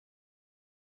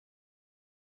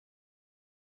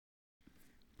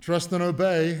Trust and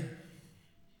obey,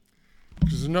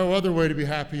 because there's no other way to be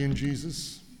happy in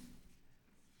Jesus.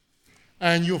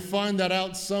 And you'll find that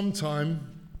out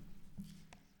sometime,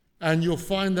 and you'll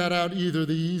find that out either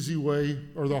the easy way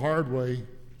or the hard way.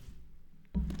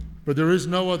 But there is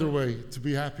no other way to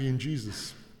be happy in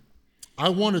Jesus. I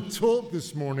want to talk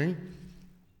this morning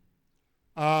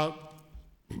about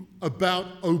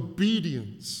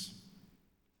obedience.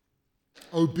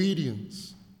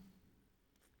 Obedience.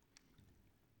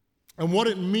 And what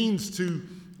it means to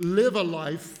live a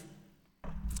life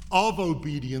of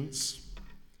obedience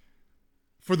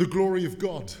for the glory of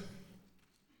God.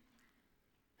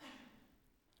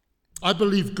 I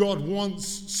believe God wants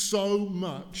so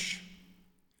much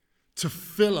to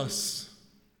fill us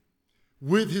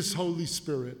with His Holy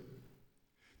Spirit,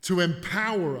 to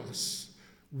empower us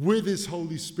with His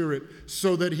Holy Spirit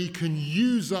so that He can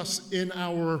use us in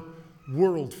our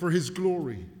world for His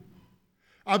glory.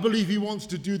 I believe He wants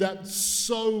to do that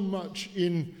so much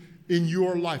in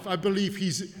your life. I believe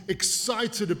He's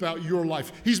excited about your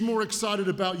life. He's more excited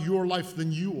about your life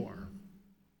than you are.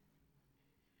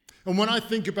 And when I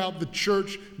think about the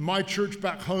church, my church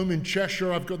back home in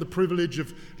Cheshire, I've got the privilege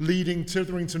of leading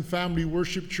Titherington Family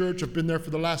Worship Church. I've been there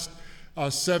for the last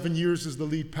 7 years as the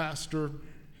lead pastor.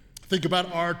 Think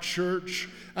about our church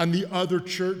and the other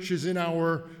churches in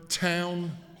our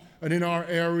town and in our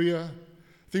area.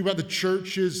 Think about the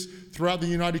churches throughout the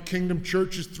United Kingdom,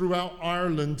 churches throughout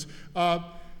Ireland.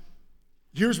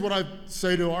 Here's what I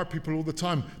say to our people all the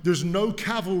time. There's no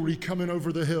cavalry coming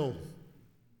over the hill.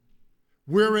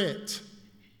 We're it.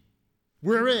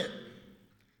 We're it.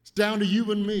 It's down to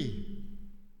you and me.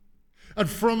 And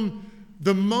from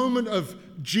the moment of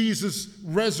Jesus'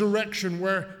 resurrection,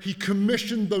 where He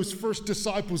commissioned those first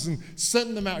disciples and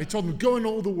sent them out, He told them, go in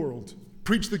all the world,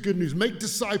 preach the good news, make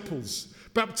disciples,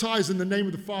 baptize in the name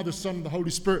of the Father, Son, and the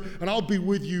Holy Spirit, and I'll be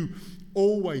with you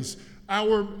always.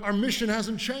 Our mission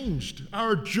hasn't changed.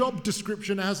 Our job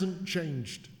description hasn't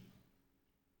changed.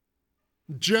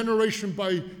 Generation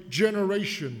by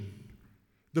generation,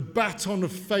 the baton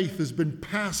of faith has been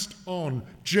passed on,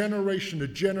 generation to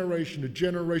generation to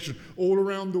generation, all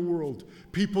around the world.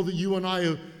 People that you and I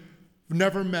have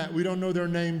never met. We don't know their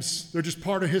names. They're just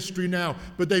part of history now.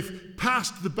 But they've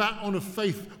passed the baton of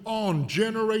faith on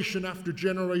generation after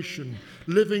generation,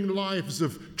 living lives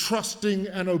of trusting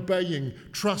and obeying,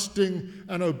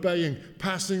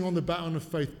 passing on the baton of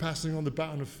faith, passing on the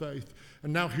baton of faith.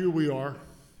 And now here we are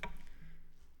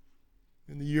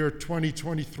in the year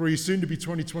 2023, soon to be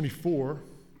 2024.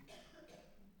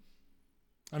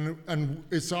 And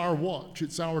it's our watch,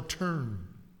 it's our turn.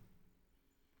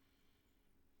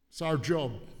 It's our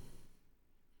job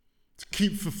to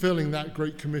keep fulfilling that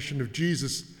great commission of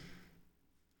Jesus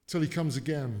till He comes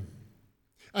again.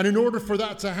 And in order for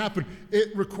that to happen,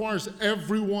 it requires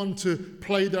everyone to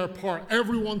play their part,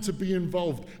 everyone to be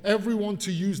involved, everyone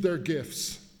to use their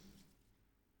gifts.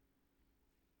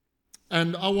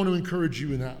 And I want to encourage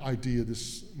you in that idea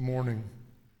this morning.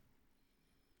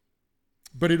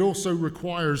 But it also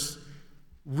requires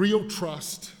real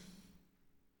trust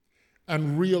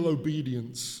and real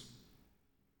obedience.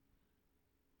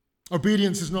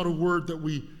 Obedience is not a word that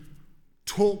we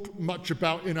talk much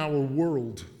about in our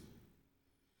world.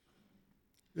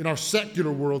 In our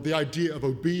secular world, the idea of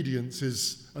obedience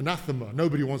is anathema.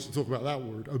 Nobody wants to talk about that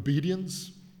word.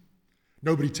 Obedience?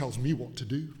 Nobody tells me what to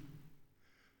do.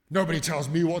 Nobody tells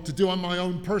me what to do. I'm my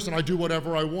own person. I do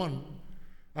whatever I want.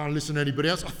 I don't listen to anybody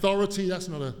else. Authority, that's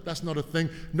not a thing.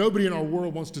 Nobody in our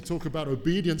world wants to talk about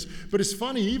obedience. But it's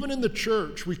funny, even in the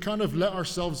church, we kind of let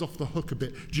ourselves off the hook a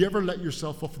bit. Do you ever let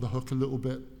yourself off the hook a little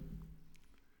bit?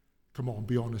 Come on,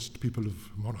 be honest, people of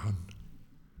Monaghan.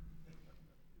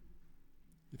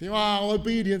 You think,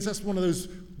 obedience, that's one of those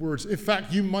words. In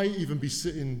fact, you might even be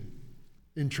sitting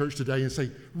in church today and say,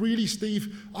 really,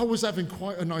 Steve, I was having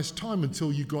quite a nice time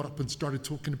until you got up and started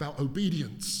talking about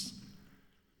obedience.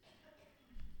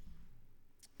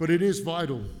 But it is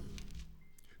vital.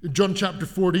 In John chapter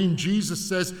 14, Jesus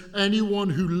says, anyone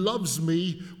who loves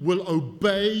me will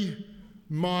obey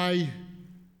my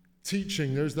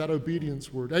teaching. There's that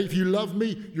obedience word. If you love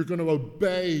me, you're going to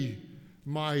obey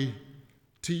my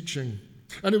teaching.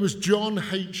 And it was John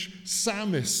H.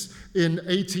 Sammis in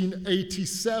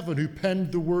 1887 who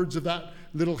penned the words of that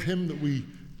little hymn that we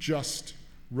just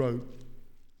wrote.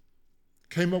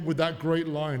 Came up with that great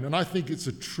line, and I think it's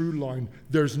a true line.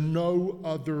 There's no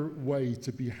other way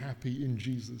to be happy in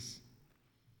Jesus.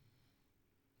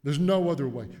 There's no other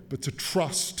way but to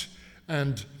trust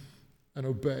and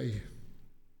obey.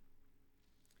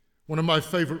 One of my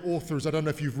favorite authors, I don't know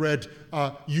if you've read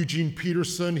Eugene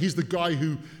Peterson. He's the guy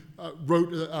who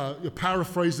wrote a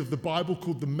paraphrase of the Bible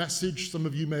called The Message. Some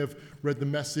of you may have read The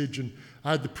Message, and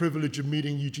I had the privilege of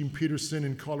meeting Eugene Peterson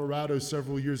in Colorado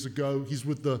several years ago. He's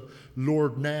with the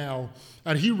Lord now,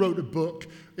 and he wrote a book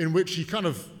in which he kind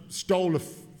of stole a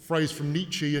phrase from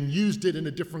Nietzsche and used it in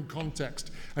a different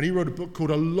context. And he wrote a book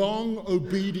called A Long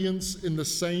Obedience in the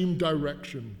Same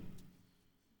Direction.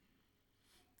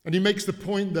 And he makes the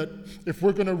point that if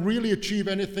we're going to really achieve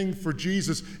anything for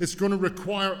Jesus, it's going to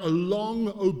require a long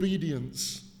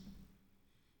obedience,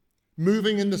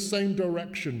 moving in the same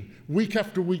direction, week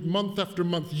after week, month after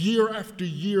month, year after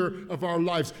year of our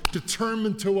lives,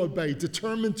 determined to obey,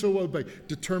 determined to obey,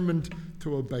 determined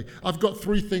to obey. I've got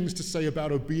 3 things to say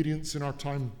about obedience in our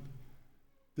time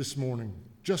this morning.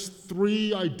 Just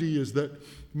 3 ideas that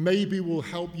maybe will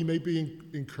help you, maybe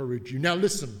encourage you. Now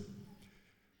listen.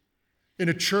 In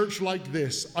a church like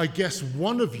this, I guess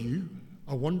one of you,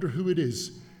 I wonder who it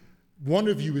is, one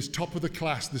of you is top of the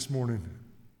class this morning.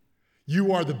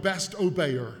 You are the best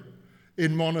obeyer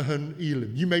in Monaghan,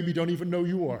 Elim. You maybe don't even know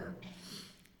you are,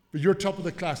 but you're top of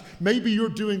the class. Maybe you're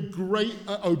doing great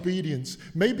at obedience.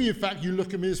 Maybe, in fact, you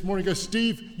look at me this morning and go,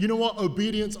 Steve, you know what?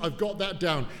 Obedience, I've got that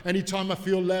down. Anytime I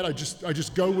feel led, I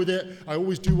just go with it. I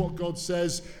always do what God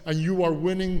says, and you are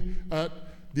winning at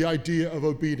the idea of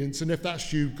obedience. And if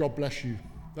that's you, God bless you.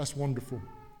 That's wonderful.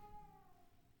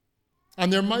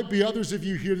 And there might be others of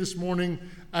you here this morning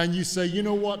and you say, you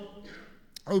know what?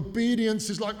 Obedience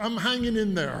is like, I'm hanging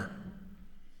in there.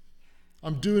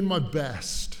 I'm doing my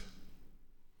best.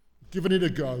 Giving it a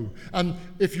go. And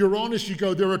if you're honest, you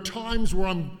go, there are times where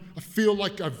I feel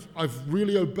like I've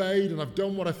really obeyed and I've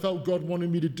done what I felt God wanted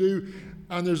me to do.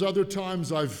 And there's other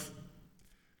times I've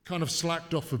kind of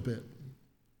slacked off a bit.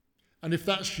 And if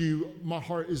that's you, my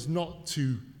heart is not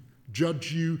to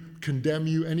judge you, condemn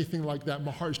you, anything like that.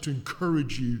 My heart is to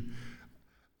encourage you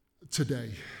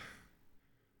today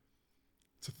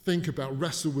to think about,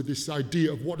 wrestle with this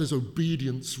idea of what does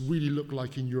obedience really look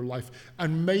like in your life.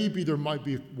 And maybe there might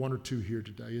be 1 or 2 here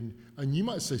today. And you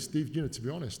might say, Steve, to be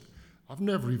honest, I've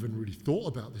never even really thought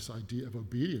about this idea of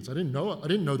obedience. I didn't know it. I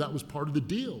didn't know that was part of the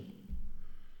deal.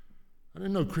 I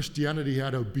didn't know Christianity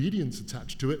had obedience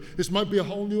attached to it. This might be a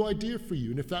whole new idea for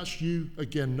you. And if that's you,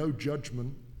 again, no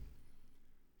judgment,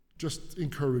 just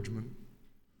encouragement.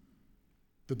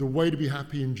 That the way to be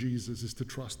happy in Jesus is to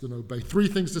trust and obey. 3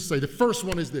 things to say. The first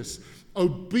one is this.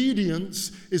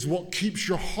 Obedience is what keeps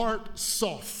your heart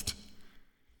soft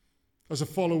as a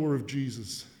follower of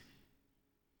Jesus.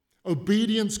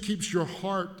 Obedience keeps your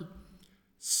heart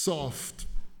soft.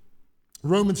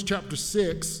 Romans chapter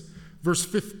 6, verse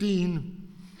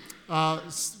 15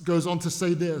 goes on to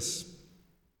say this.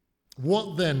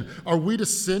 What then? Are we to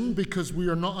sin because we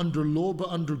are not under law but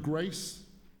under grace?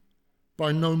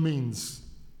 By no means.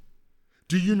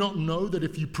 Do you not know that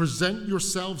if you present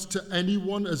yourselves to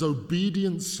anyone as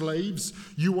obedient slaves,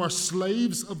 you are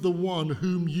slaves of the one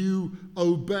whom you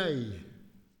obey,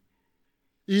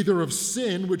 either of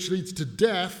sin, which leads to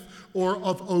death, or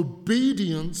of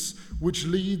obedience, which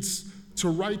leads to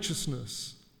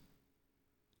righteousness?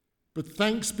 But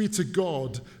thanks be to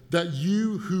God that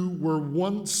you who were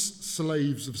once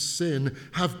slaves of sin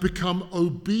have become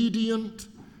obedient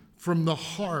from the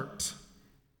heart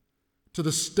to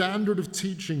the standard of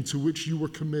teaching to which you were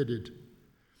committed.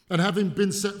 And having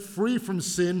been set free from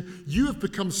sin, you have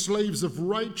become slaves of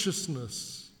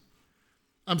righteousness.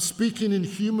 I'm speaking in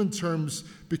human terms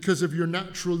because of your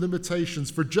natural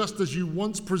limitations. For just as you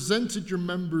once presented your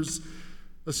members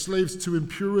as slaves to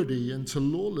impurity and to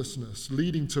lawlessness,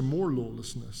 leading to more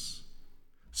lawlessness,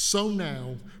 so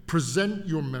now present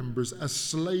your members as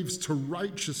slaves to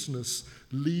righteousness,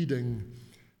 leading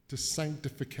to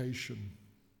sanctification.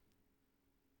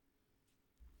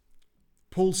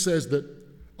 Paul says that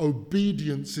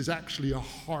obedience is actually a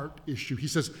heart issue. He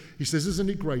says, isn't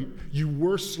it great? You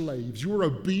were slaves. You were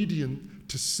obedient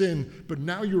to sin, but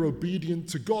now you're obedient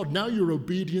to God. Now you're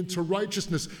obedient to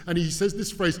righteousness. And he says this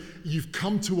phrase, you've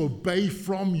come to obey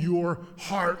from your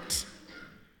heart.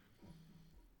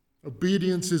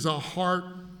 Obedience is a heart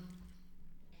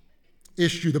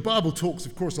issue. The Bible talks,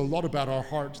 of course, a lot about our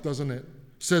hearts, doesn't it?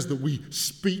 It says that we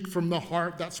speak from the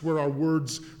heart. That's where our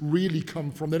words really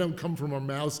come from. They don't come from our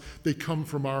mouths. They come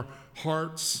from our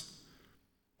hearts.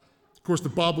 Of course, the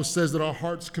Bible says that our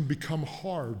hearts can become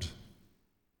hard.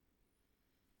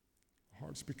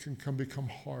 Hearts can become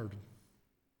hard.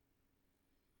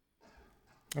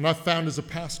 And I've found as a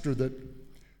pastor that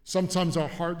sometimes our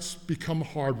hearts become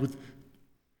hard. When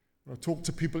I talk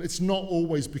to people, it's not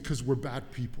always because we're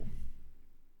bad people.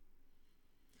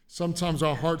 Sometimes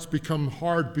our hearts become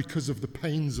hard because of the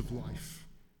pains of life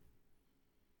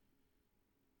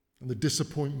and the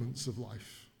disappointments of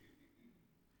life.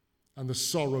 and the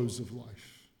sorrows of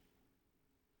life.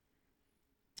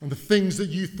 And the things that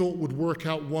you thought would work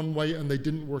out one way and they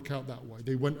didn't work out that way.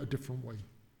 They went a different way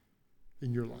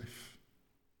in your life.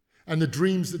 And the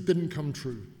dreams that didn't come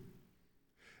true.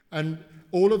 And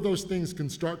all of those things can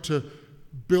start to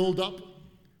build up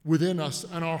within us,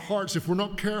 and our hearts, if we're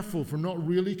not careful, if we're not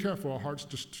really careful, our hearts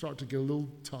just start to get a little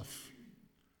tough.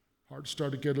 Hearts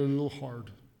start to get a little hard.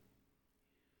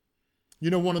 You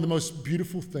know, one of the most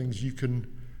beautiful things you can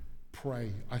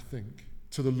pray, I think,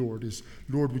 to the Lord is,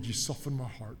 Lord, would you soften my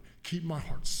heart? Keep my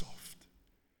heart soft.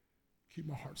 Keep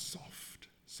my heart soft.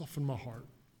 Soften my heart.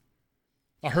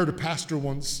 I heard a pastor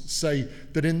once say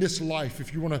that in this life,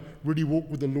 if you want to really walk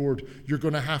with the Lord, you're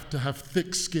going to have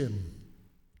thick skin,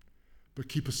 but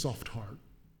keep a soft heart.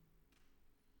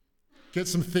 Get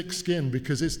some thick skin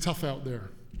because it's tough out there.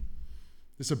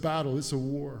 It's a battle, it's a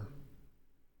war.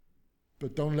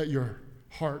 But don't let your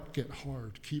heart get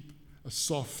hard. Keep a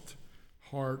soft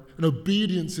heart. And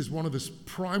obedience is one of the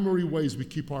primary ways we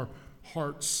keep our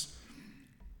hearts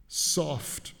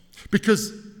soft.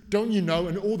 Because don't you know,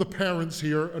 and all the parents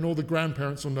here and all the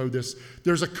grandparents will know this,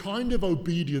 there's a kind of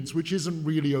obedience which isn't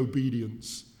really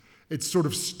obedience. It's sort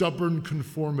of stubborn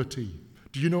conformity.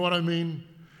 Do you know what I mean?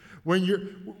 When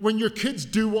your kids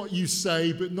do what you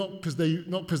say, but not because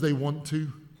they want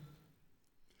to.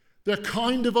 They're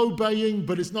kind of obeying,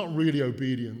 but it's not really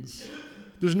obedience.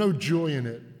 There's no joy in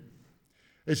it.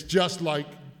 It's just like,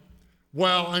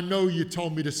 well, I know you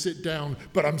told me to sit down,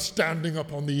 but I'm standing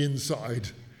up on the inside.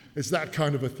 It's that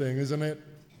kind of a thing, isn't it?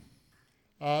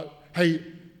 Hey,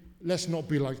 let's not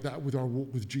be like that with our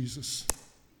walk with Jesus.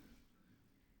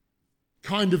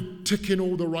 Kind of ticking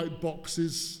all the right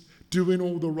boxes, doing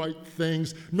all the right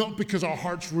things, not because our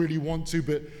hearts really want to,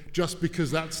 but just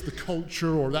because that's the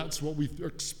culture or that's what we're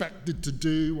expected to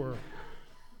do or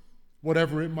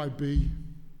whatever it might be.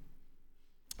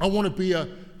 I want to be a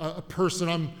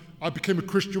person. I became a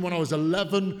Christian when I was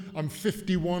 11. I'm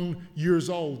 51 years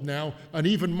old now, and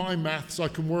even my maths I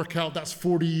can work out, that's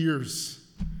 40 years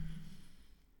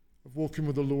of walking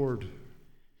with the Lord.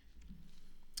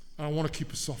 And I want to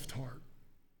keep a soft heart.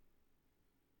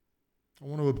 I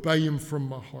want to obey him from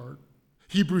my heart.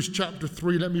 Hebrews chapter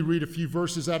 3, let me read a few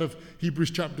verses out of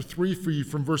Hebrews chapter 3 for you.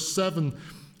 From verse 7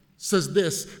 says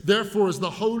this, therefore, as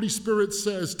the Holy Spirit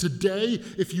says, today,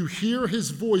 if you hear his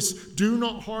voice, do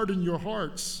not harden your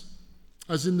hearts,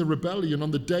 as in the rebellion on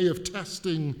the day of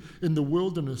testing in the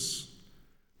wilderness,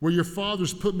 where your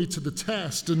fathers put me to the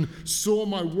test and saw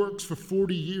my works for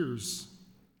 40 years.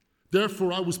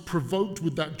 Therefore, I was provoked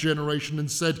with that generation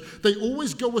and said, they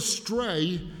always go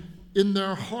astray in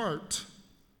their heart.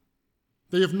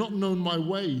 They have not known my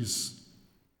ways.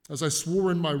 As I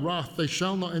swore in my wrath, they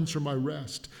shall not enter my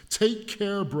rest. Take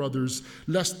care, brothers,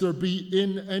 lest there be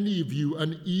in any of you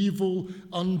an evil,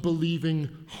 unbelieving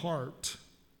heart,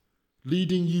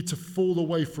 leading you to fall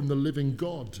away from the living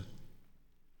God.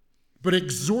 But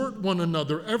exhort one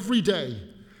another every day,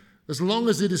 as long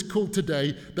as it is called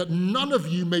today, that none of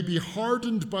you may be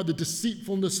hardened by the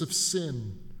deceitfulness of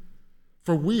sin.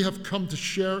 For we have come to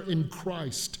share in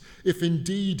Christ, if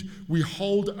indeed we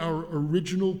hold our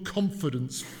original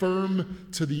confidence firm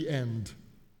to the end.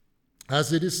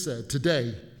 As it is said,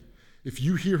 today, if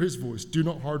you hear his voice, do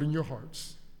not harden your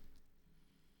hearts,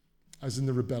 as in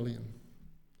the rebellion.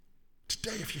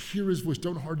 Today, if you hear his voice,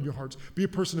 don't harden your hearts. Be a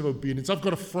person of obedience. I've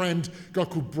got a friend, a guy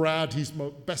called Brad, he's my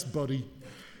best buddy,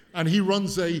 and he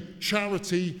runs a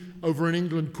charity over in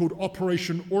England called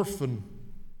Operation Orphan.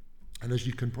 And as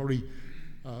you can probably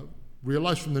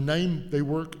realize from the name, they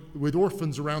work with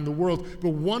orphans around the world. But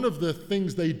one of the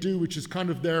things they do, which is kind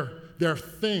of their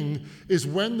thing, is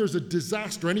when there's a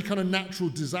disaster, any kind of natural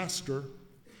disaster,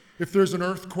 if there's an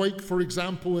earthquake, for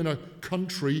example, in a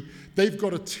country, they've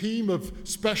got a team of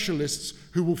specialists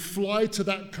who will fly to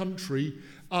that country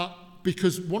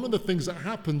because one of the things that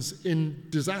happens in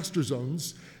disaster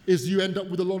zones is you end up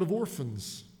with a lot of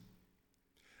orphans.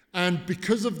 And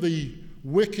because of the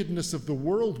wickedness of the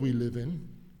world we live in,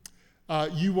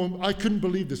 I couldn't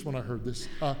believe this when I heard this.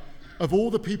 Of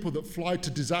all the people that fly to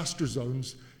disaster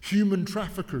zones, human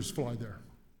traffickers fly there.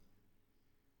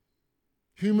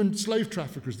 Human slave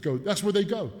traffickers go, that's where they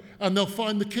go. And they'll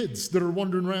find the kids that are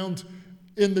wandering around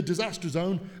in the disaster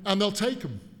zone, and they'll take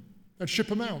them and ship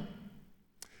them out.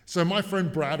 So my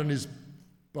friend Brad and his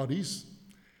buddies,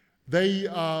 they've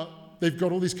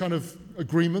got all these kind of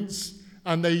agreements,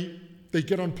 and they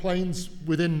get on planes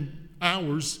within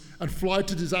hours and fly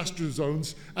to disaster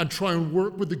zones and try and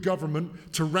work with the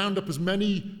government to round up as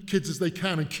many kids as they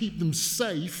can and keep them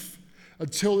safe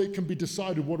until it can be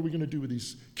decided what are we going to do with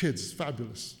these kids. It's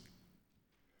fabulous.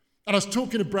 And I was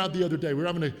talking to Brad the other day. We were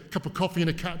having a cup of coffee and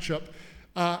a catch-up.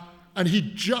 And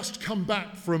he'd just come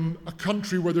back from a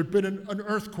country where there'd been an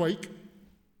earthquake.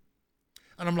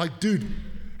 And I'm like, dude,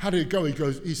 how did it go?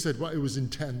 He said, well, it was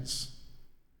intense.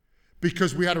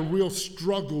 Because we had a real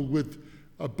struggle with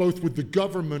both with the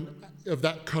government of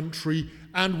that country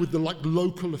and with the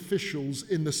local officials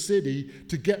in the city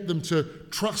to get them to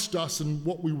trust us and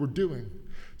what we were doing.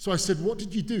 So I said, what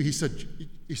did you do? He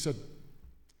said,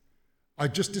 I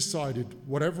just decided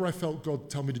whatever I felt God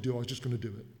tell me to do, I was just going to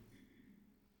do it.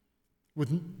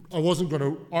 I wasn't going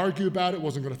to argue about it,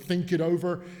 wasn't going to think it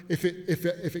over. If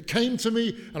it came to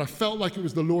me and I felt like it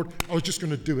was the Lord, I was just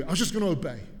going to do it. I was just going to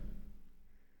obey.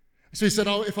 So he said,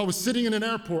 if I was sitting in an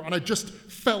airport and I just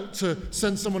felt to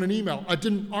send someone an email, I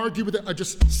didn't argue with it, I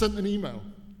just sent an email.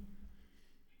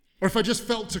 Or if I just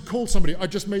felt to call somebody, I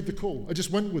just made the call. I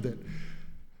just went with it.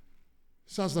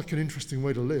 Sounds like an interesting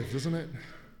way to live, doesn't it?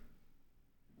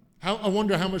 I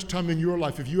wonder how much time in your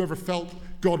life, if you ever felt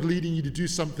God leading you to do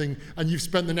something and you've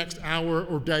spent the next hour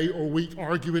or day or week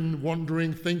arguing,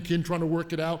 wondering, thinking, trying to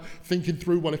work it out, thinking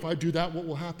through, well, if I do that, what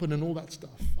will happen and all that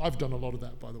stuff. I've done a lot of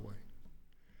that, by the way.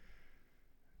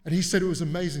 And he said it was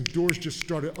amazing. Doors just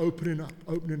started opening up.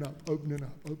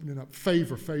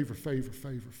 Favor.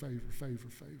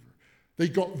 They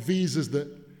got visas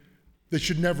that they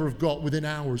should never have got within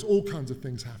hours. All kinds of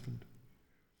things happened.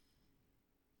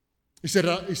 He said,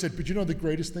 but you know the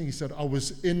greatest thing? He said, I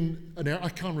was in I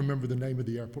can't remember the name of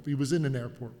the airport, but he was in an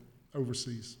airport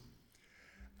overseas.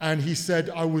 And he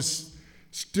said, I was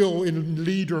still in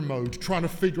leader mode, trying to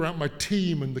figure out my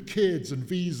team and the kids and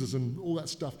visas and all that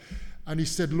stuff. And he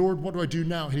said, Lord, what do I do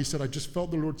now? And he said, I just felt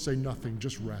the Lord say nothing,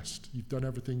 just rest. You've done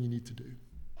everything you need to do.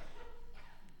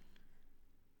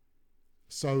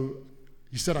 So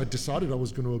he said, I decided I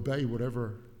was going to obey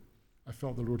whatever I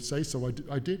felt the Lord say, so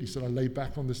I did. He said, I lay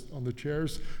back on the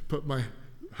chairs, put my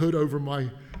hood over my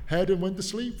head and went to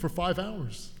sleep for 5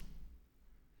 hours.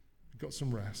 Got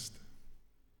some rest.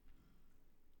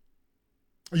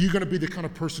 Are you going to be the kind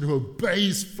of person who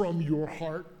obeys from your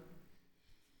heart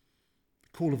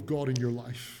the call of God in your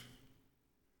life?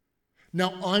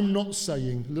 Now, I'm not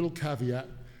saying, little caveat,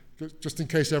 just in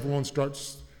case everyone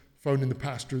starts phoning the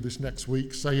pastor this next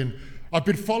week saying, I've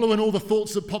been following all the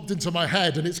thoughts that popped into my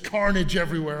head and it's carnage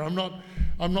everywhere. I'm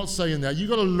not saying that. You've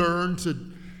got to learn to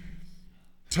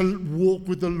walk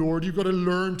with the Lord. You've got to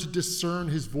learn to discern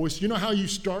his voice. You know how you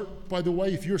start, by the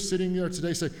way, if you're sitting there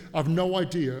today saying, I have no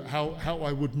idea how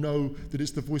I would know that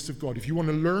it's the voice of God. If you want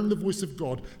to learn the voice of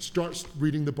God, start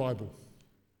reading the Bible.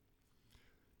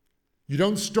 You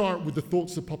don't start with the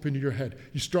thoughts that pop into your head.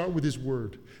 You start with his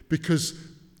word, because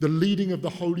the leading of the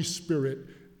Holy Spirit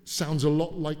sounds a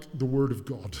lot like the Word of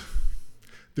God.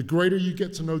 The greater you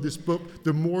get to know this book,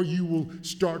 the more you will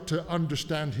start to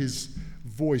understand his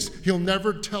voice. He'll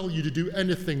never tell you to do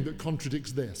anything that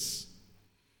contradicts this.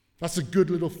 That's a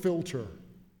good little filter.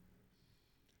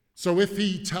 So if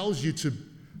he tells you to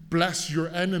bless your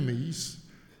enemies,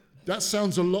 that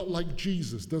sounds a lot like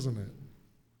Jesus, doesn't it?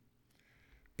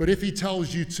 But if he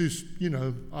tells you to,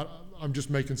 I'm just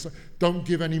making some, don't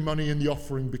give any money in the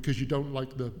offering because you don't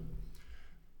like the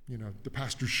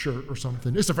pastor's shirt or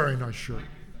something. It's a very nice shirt.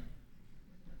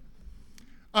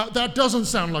 That doesn't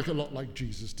sound like a lot like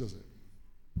Jesus, does it?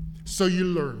 So you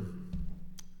learn.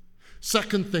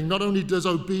 Second thing, not only does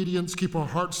obedience keep our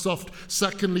hearts soft,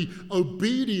 secondly,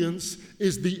 obedience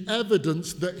is the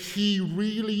evidence that he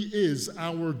really is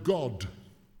our God.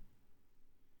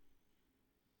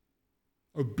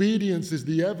 Obedience is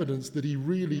the evidence that he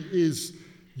really is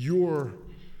your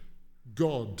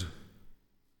God.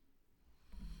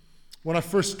 When I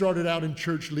first started out in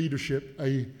church leadership,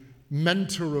 a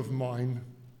mentor of mine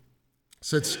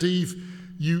said, Steve,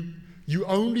 you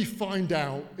only find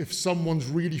out if someone's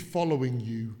really following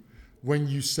you when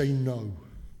you say no.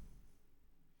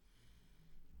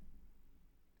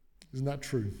 Isn't that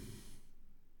true?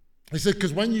 He said,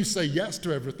 because when you say yes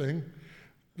to everything,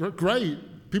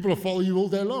 great, people will follow you all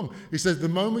day long. He says, the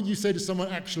moment you say to someone,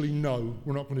 actually, no,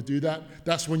 we're not going to do that,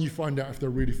 that's when you find out if they're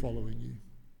really following you.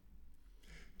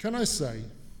 Can I say,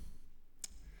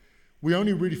 we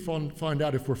only really find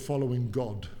out if we're following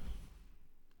God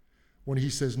when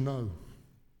he says no.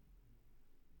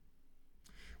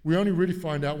 We only really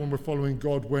find out when we're following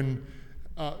God when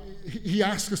he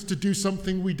asks us to do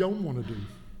something we don't want to do.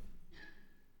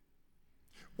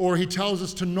 Or he tells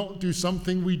us to not do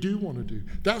something we do want to do.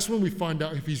 That's when we find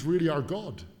out if he's really our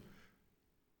God.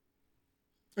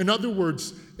 In other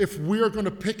words, if we're going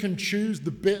to pick and choose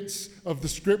the bits of the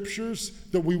scriptures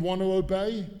that we want to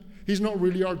obey, he's not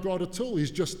really our God at all.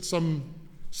 He's just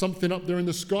something up there in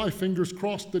the sky, fingers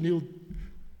crossed, and he'll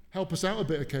help us out a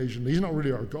bit occasionally. He's not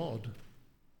really our God.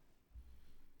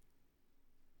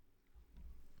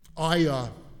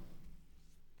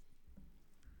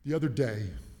 The other day,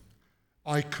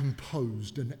 I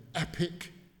composed an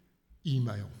epic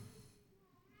email.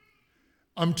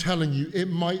 I'm telling you, it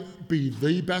might be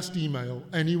the best email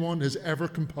anyone has ever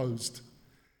composed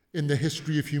in the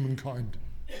history of humankind.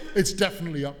 It's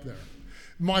definitely up there.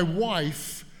 My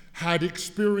wife had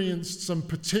experienced some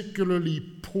particularly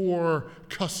poor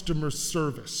customer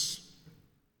service.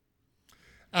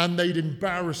 And they'd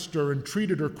embarrassed her and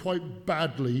treated her quite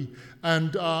badly.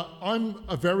 And I'm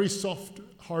a very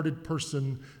soft-hearted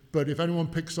person, but if anyone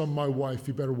picks on my wife,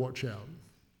 you better watch out.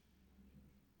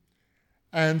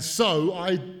 And so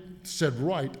I said,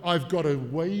 right, I've got a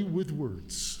way with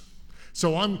words.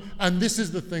 And this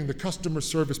is the thing, the customer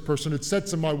service person had said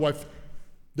to my wife,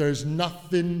 there's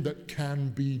nothing that can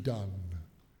be done.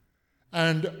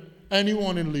 And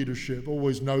anyone in leadership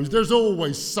always knows there's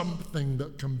always something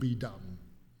that can be done.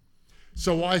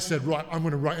 So I said, right, I'm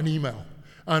going to write an email.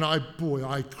 And I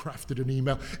crafted an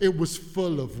email. It was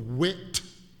full of wit,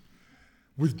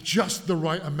 with just the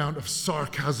right amount of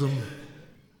sarcasm.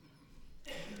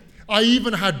 I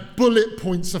even had bullet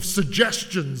points of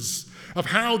suggestions of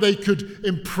how they could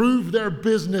improve their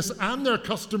business and their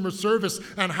customer service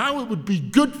and how it would be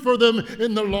good for them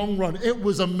in the long run. It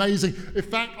was amazing. In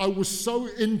fact, I was so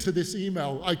into this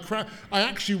email, I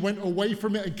actually went away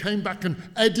from it and came back and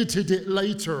edited it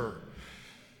later.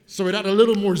 So it had a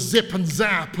little more zip and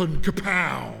zap and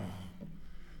kapow.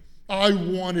 I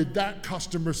wanted that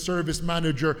customer service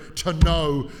manager to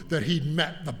know that he'd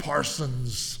met the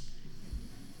Parsons.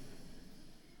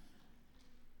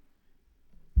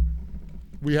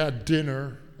 We had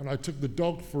dinner, and I took the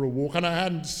dog for a walk, and I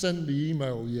hadn't sent the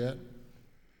email yet.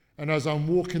 And as I'm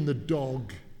walking the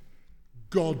dog,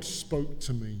 God spoke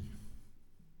to me.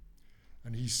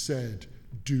 And he said,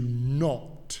 do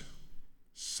not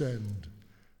send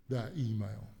that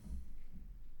email.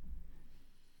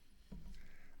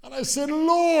 And I said,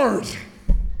 Lord,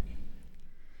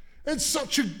 it's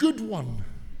such a good one.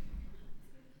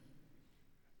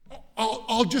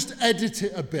 I'll just edit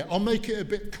it a bit. I'll make it a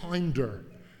bit kinder.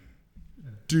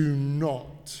 Do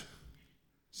not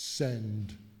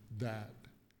send that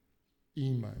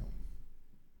email.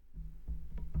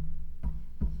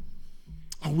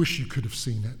 I wish you could have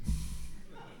seen it.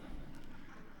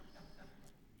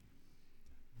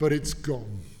 But it's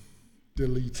gone,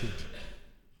 deleted.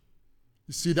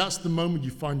 You see, that's the moment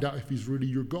you find out if he's really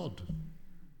your God.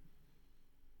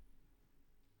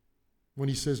 When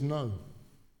he says no.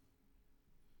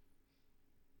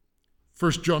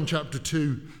 1 John chapter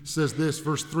 2 says this,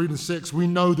 verse 3 and 6, we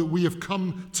know that we have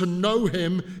come to know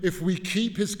him if we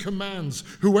keep his commands.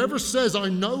 Whoever says, I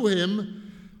know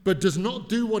him, but does not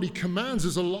do what he commands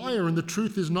is a liar, and the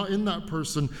truth is not in that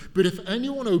person. But if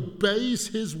anyone obeys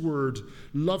his word,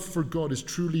 love for God is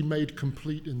truly made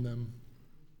complete in them.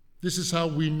 This is how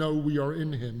we know we are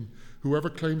in him. Whoever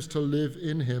claims to live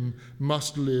in him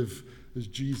must live as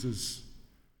Jesus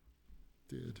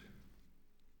did.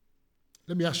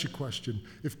 Let me ask you a question.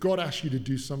 If God asks you to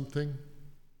do something,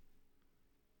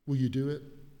 will you do it?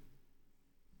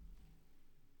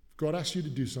 If God asks you to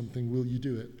do something, will you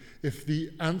do it? If the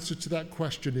answer to that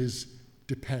question is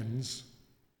depends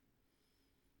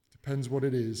what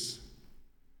it is,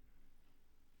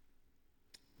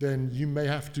 then you may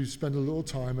have to spend a little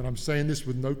time, and I'm saying this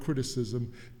with no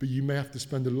criticism, but you may have to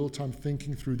spend a little time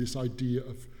thinking through this idea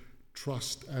of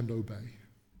trust and obey.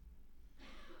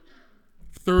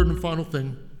 Third and final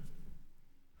thing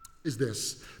is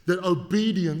this, that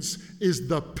obedience is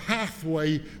the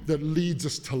pathway that leads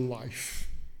us to life.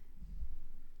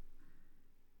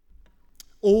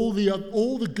 All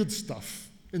the good stuff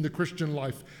in the Christian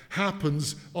life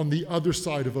happens on the other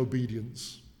side of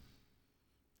obedience.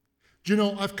 Do you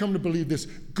know, I've come to believe this.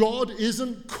 God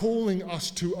isn't calling us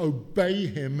to obey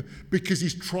him because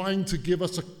he's trying to give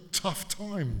us a tough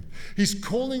time. He's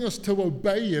calling us to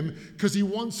obey him because he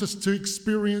wants us to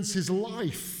experience his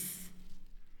life.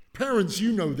 Parents,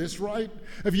 you know this, right?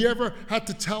 Have you ever had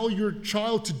to tell your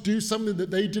child to do something that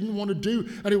they didn't want to do?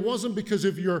 And it wasn't because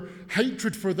of your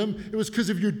hatred for them. It was because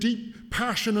of your deep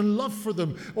passion and love for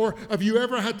them. Or have you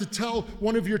ever had to tell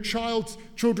one of your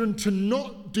children to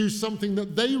not do something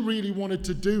that they really wanted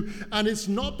to do? And it's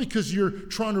not because you're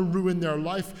trying to ruin their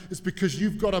life. It's because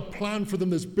you've got a plan for them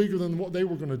that's bigger than what they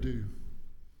were going to do.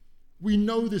 We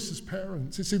know this as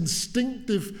parents. It's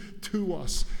instinctive to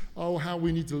us. Oh, how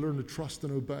we need to learn to trust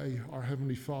and obey our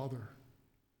Heavenly Father.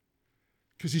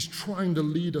 Because he's trying to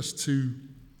lead us to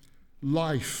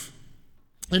life.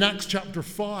 In Acts chapter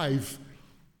 5,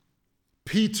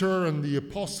 Peter and the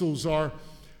apostles are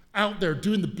out there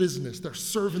doing the business. They're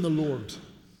serving the Lord.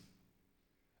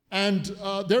 And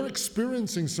they're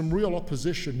experiencing some real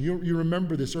opposition. You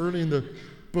remember this early in the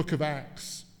book of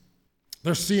Acts.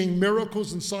 They're seeing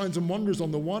miracles and signs and wonders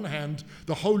on the one hand.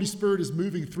 The Holy Spirit is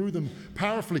moving through them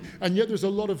powerfully. And yet there's a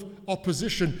lot of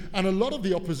opposition. And a lot of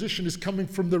the opposition is coming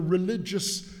from the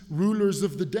religious rulers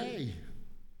of the day,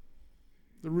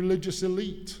 the religious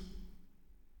elite.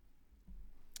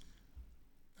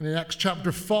 And in Acts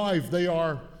chapter 5, they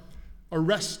are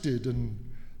arrested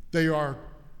and they are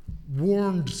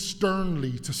warned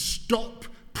sternly to stop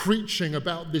preaching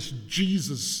about this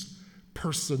Jesus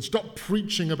person. Stop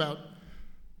preaching about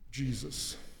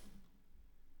Jesus.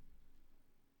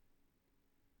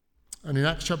 And in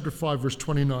Acts chapter 5, verse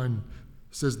 29,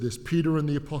 it says this: Peter and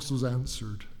the apostles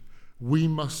answered, "We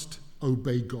must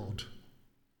obey God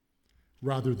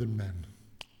rather than men."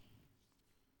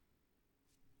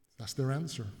 That's their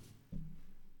answer.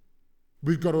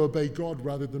 We've got to obey God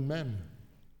rather than men.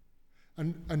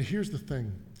 And here's the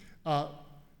thing.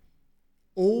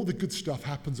 All the good stuff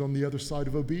happens on the other side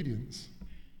of obedience.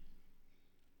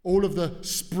 All of the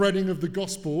spreading of the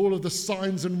gospel, all of the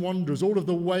signs and wonders, all of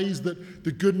the ways that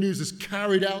the good news is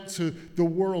carried out to the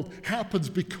world happens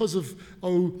because of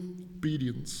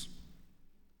obedience.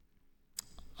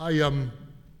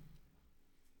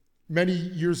 Many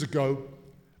years ago,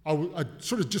 I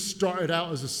sort of just started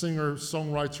out as a singer,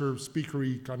 songwriter,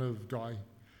 speakery kind of guy,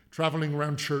 traveling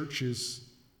around churches.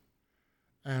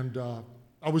 And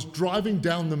I was driving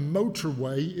down the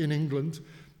motorway in England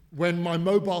when my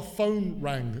mobile phone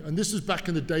rang. And this is back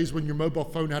in the days when your mobile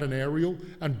phone had an aerial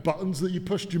and buttons that you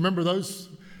pushed. Do you remember those?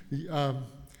 Yeah.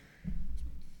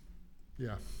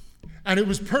 And it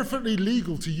was perfectly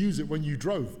legal to use it when you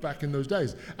drove back in those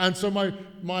days. And so my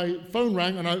phone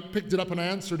rang, and I picked it up and I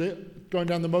answered it, going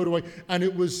down the motorway. And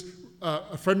it was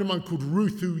a friend of mine called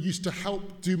Ruth, who used to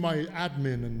help do my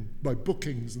admin and my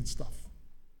bookings and stuff.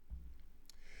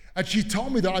 And she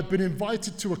told me that I'd been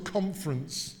invited to a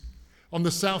conference on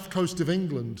the south coast of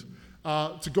England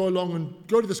to go along and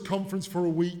go to this conference for a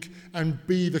week and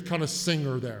be the kind of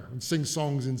singer there and sing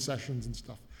songs in sessions and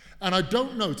stuff. And I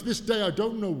don't know, to this day, I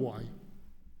don't know why.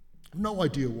 I have no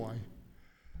idea why.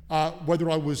 Whether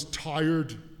I was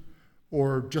tired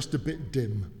or just a bit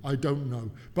dim, I don't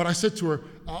know. But I said to her,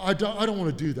 I don't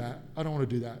want to do that. I don't want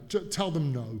to do that. Tell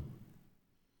them no.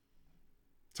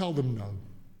 Tell them no.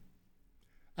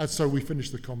 And so we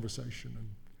finished the conversation. And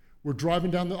I'm driving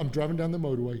down the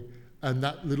motorway, and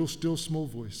that little still small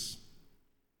voice,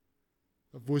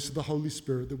 the voice of the Holy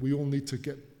Spirit that we all need to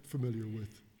get familiar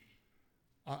with,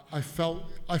 I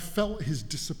felt his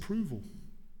disapproval.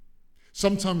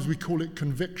 Sometimes we call it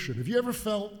conviction. Have you ever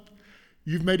felt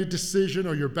you've made a decision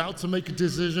or you're about to make a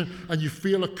decision and you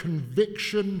feel a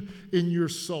conviction in your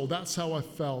soul? That's how I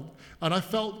felt. And I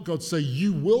felt God say,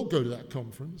 you will go to that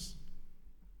conference.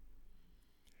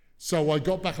 So I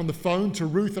got back on the phone to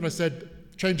Ruth and I said,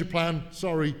 change of plan,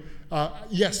 sorry.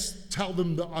 Yes, tell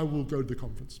them that I will go to the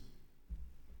conference.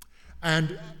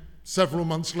 And several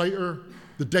months later,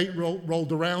 the date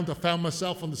rolled around. I found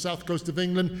myself on the south coast of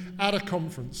England at a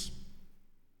conference.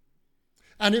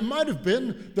 And it might have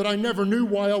been that I never knew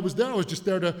why I was there. I was just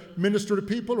there to minister to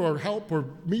people or help or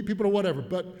meet people or whatever.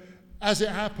 But as it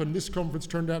happened, this conference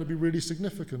turned out to be really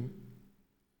significant.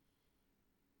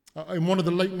 In one of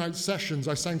the late night sessions,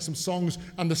 I sang some songs,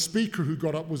 and the speaker who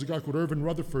got up was a guy called Irvin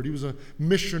Rutherford. He was a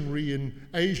missionary in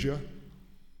Asia.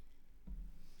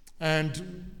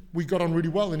 And we got on really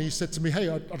well, and he said to me, hey,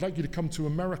 I'd like you to come to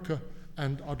America,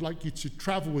 and I'd like you to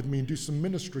travel with me and do some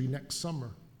ministry next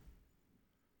summer.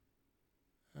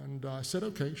 And I said,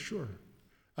 okay, sure.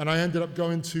 And I ended up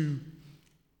going to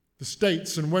the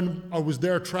States, and when I was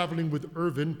there traveling with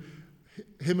Irvin,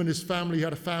 him and his family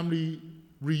had a family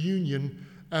reunion,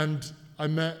 and I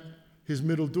met his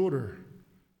middle daughter,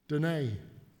 Danae.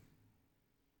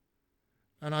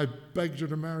 And I begged her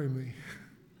to marry me.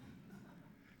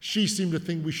 She seemed to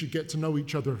think we should get to know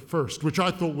each other first, which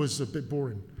I thought was a bit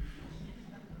boring.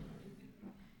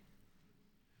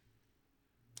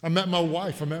 I met my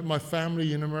wife, I met my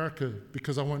family in America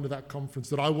because I went to that conference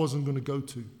that I wasn't going to go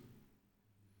to.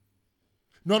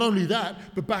 Not only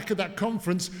that, but back at that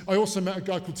conference, I also met a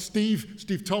guy called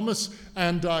Steve Thomas,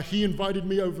 and he invited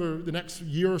me over the next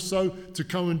year or so to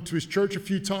come into his church a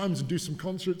few times and do some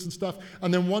concerts and stuff.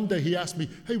 And then one day he asked me,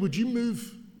 hey, would you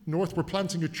move north? We're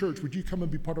planting a church. Would you come and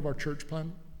be part of our church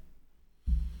plant?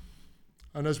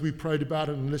 And as we prayed about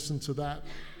it and listened to that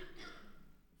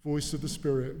voice of the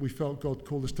Spirit, we felt God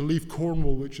called us to leave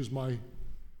Cornwall, which is my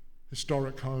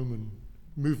historic home, and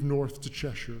move north to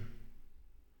Cheshire.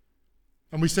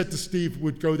 And we said to Steve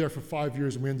we'd go there for 5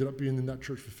 years, and we ended up being in that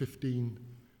church for 15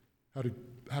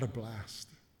 Had a blast.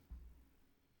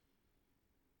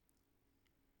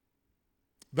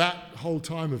 That whole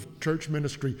time of church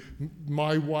ministry,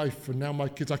 my wife and now my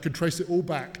kids, I could trace it all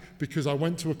back because I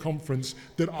went to a conference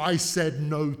that I said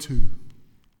no to.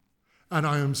 And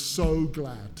I am so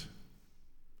glad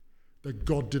that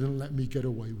God didn't let me get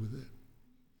away with it.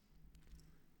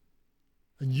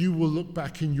 And you will look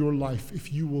back in your life,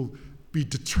 if you will be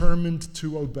determined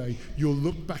to obey, you'll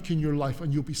look back in your life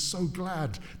and you'll be so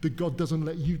glad that God doesn't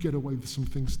let you get away with some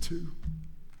things too.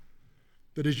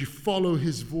 That as you follow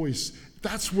his voice,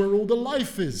 that's where all the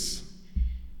life is.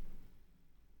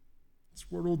 That's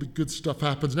where all the good stuff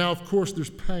happens. Now, of course, there's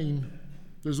pain.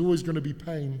 There's always going to be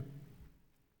pain.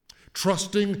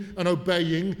 Trusting and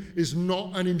obeying is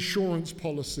not an insurance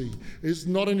policy. It's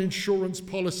not an insurance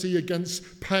policy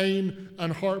against pain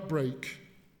and heartbreak.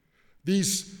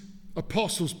 These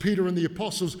apostles, Peter and the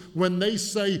apostles, when they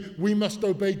say we must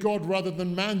obey God rather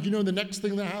than man, you know the next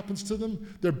thing that happens to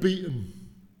them? They're beaten.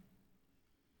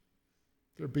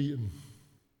 They're beaten.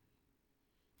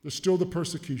 There's still the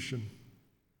persecution.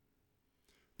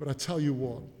 But I tell you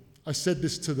what, I said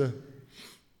this to the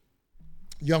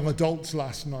young adults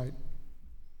last night.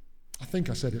 I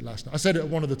think I said it last night. I said it at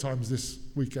one of the times this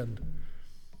weekend.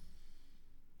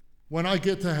 When I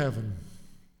get to heaven,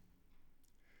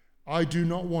 I do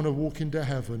not want to walk into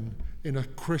heaven in a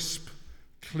crisp,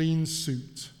 clean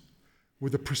suit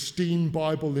with a pristine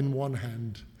Bible in one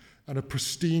hand and a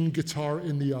pristine guitar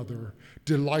in the other,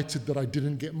 delighted that I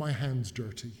didn't get my hands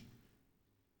dirty.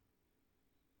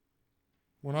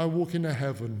 When I walk into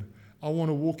heaven, I want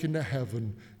to walk into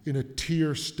heaven in a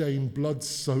tear-stained,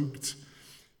 blood-soaked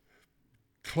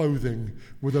clothing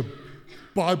with a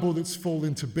Bible that's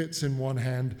fallen to bits in one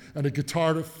hand and a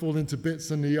guitar that's fallen to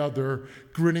bits in the other,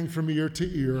 grinning from ear to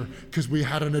ear because we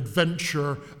had an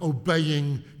adventure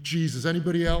obeying Jesus.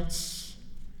 Anybody else?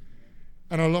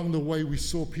 And along the way, we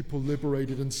saw people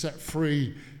liberated and set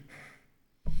free,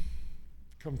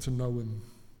 come to know him.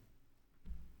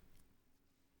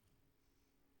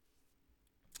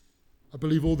 I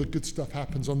believe all the good stuff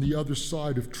happens on the other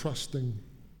side of trusting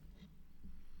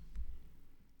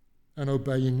and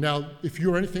obeying. Now, if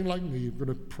you're anything like me, I'm going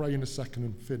to pray in a second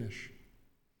and finish.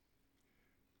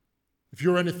 If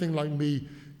you're anything like me,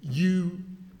 you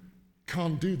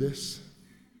can't do this.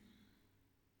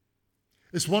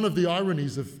 It's one of the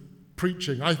ironies of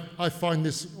preaching. I find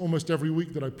this almost every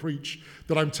week that I preach,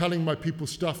 that I'm telling my people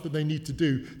stuff that they need to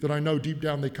do that I know deep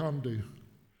down they can't do.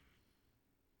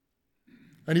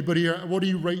 Anybody here, what do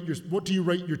you rate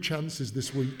your chances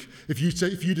this week? If you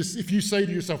say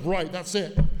to yourself, right, that's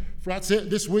it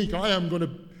this week, I am going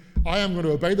to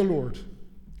obey the Lord.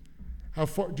 How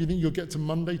far do you think you'll get to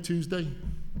Monday, Tuesday?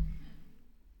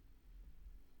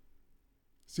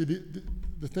 See,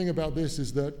 the thing about this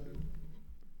is that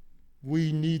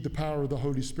we need the power of the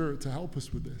Holy Spirit to help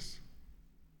us with this.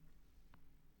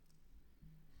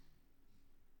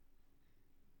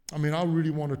 I mean, I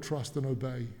really want to trust and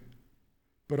obey,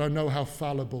 but I know how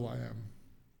fallible I am.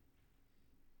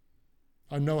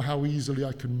 I know how easily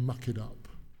I can muck it up.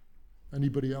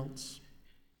 Anybody else?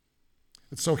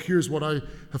 And so here's what I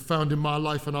have found in my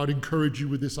life, and I'd encourage you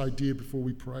with this idea before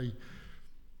we pray,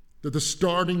 that the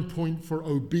starting point for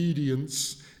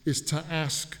obedience is to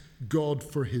ask God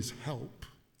for his help.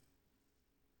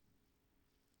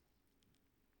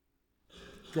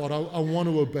 God, I want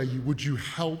to obey you. Would you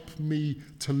help me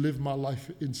to live my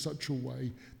life in such a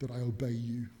way that I obey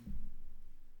you?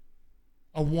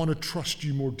 I want to trust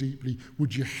you more deeply.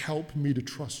 Would you help me to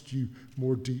trust you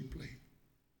more deeply?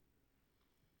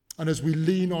 And as we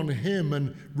lean on him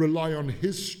and rely on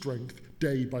his strength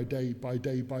day by day by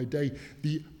day by day,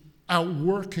 the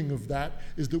outworking of that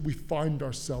is that we find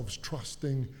ourselves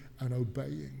trusting and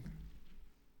obeying.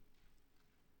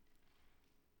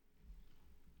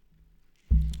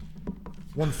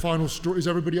 One final story. Is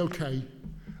everybody okay?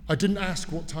 I didn't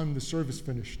ask what time the service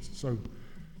finished, so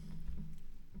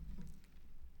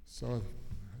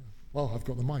well, I've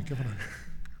got the mic, haven't I?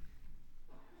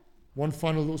 One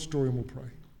final little story and we'll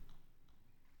pray.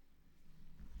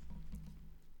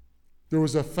 There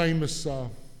was a famous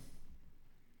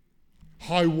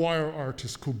high wire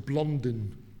artist called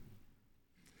Blondin,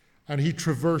 and he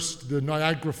traversed the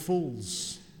Niagara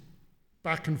Falls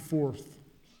back and forth.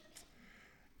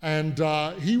 And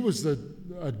he was a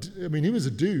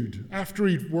dude. After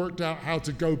he'd worked out how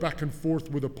to go back and forth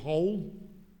with a pole,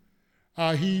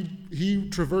 he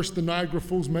traversed the Niagara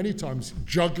Falls many times,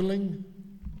 juggling,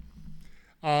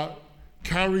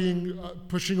 carrying,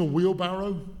 pushing a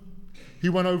wheelbarrow. He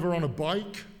went over on a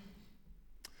bike.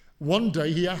 One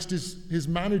day he asked his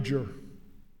manager,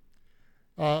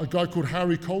 A guy called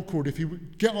Harry Colcord, if he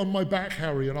would get on my back,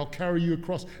 Harry, and I'll carry you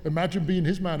across. Imagine being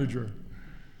his manager.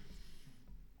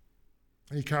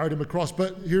 And he carried him across.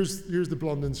 But here's the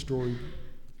Blondin story.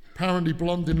 Apparently,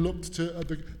 Blondin looked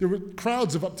there were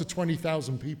crowds of up to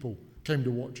 20,000 people came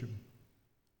to watch him.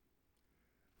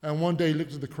 And one day he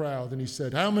looked at the crowd and he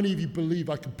said, how many of you believe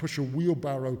I can push a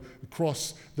wheelbarrow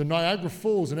across the Niagara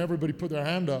Falls? And everybody put their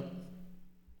hand up.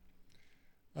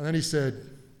 And then he said,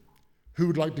 who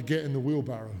would like to get in the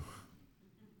wheelbarrow?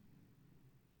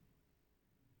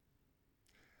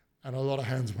 And a lot of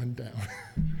hands went down.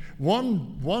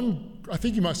 One, I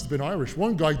think he must have been Irish.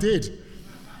 One guy did.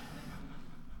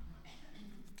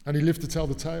 And he lived to tell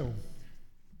the tale.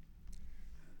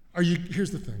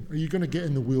 Here's the thing. Are you going to get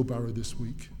in the wheelbarrow this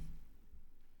week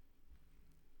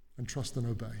and trust and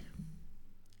obey?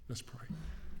 Let's pray.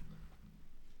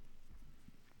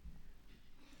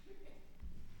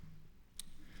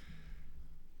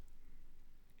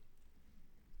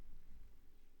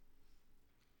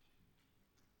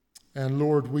 And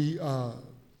Lord, we are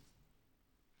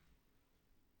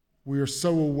so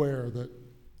aware that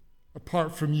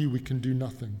apart from you, we can do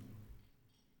nothing.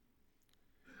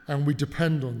 And we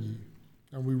depend on you,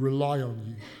 and we rely on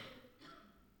you.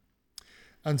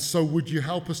 And so would you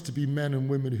help us to be men and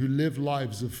women who live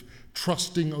lives of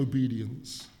trusting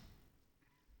obedience,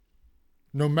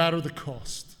 no matter the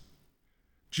cost.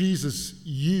 Jesus,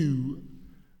 you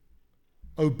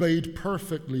obeyed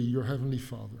perfectly your Heavenly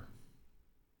Father.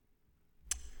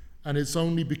 And it's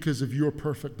only because of your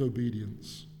perfect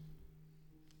obedience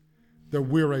that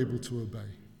we're able to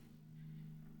obey.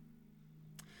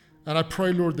 And I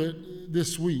pray, Lord, that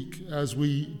this week, as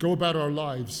we go about our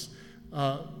lives,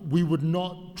 we would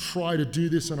not try to do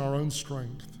this in our own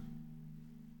strength,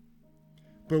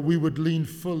 but we would lean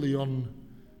fully on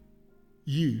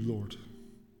you, Lord.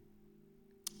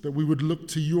 That we would look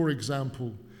to your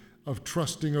example of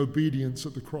trusting obedience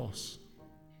at the cross.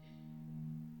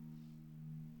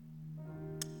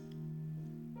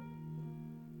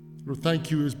 Lord,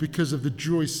 thank you. It was because of the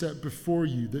joy set before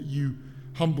you that you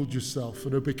humbled yourself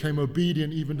and became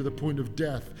obedient even to the point of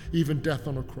death, even death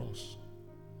on a cross.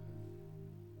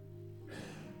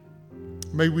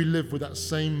 May we live with that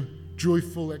same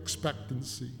joyful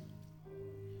expectancy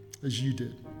as you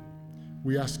did.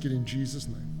 We ask it in Jesus'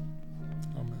 name.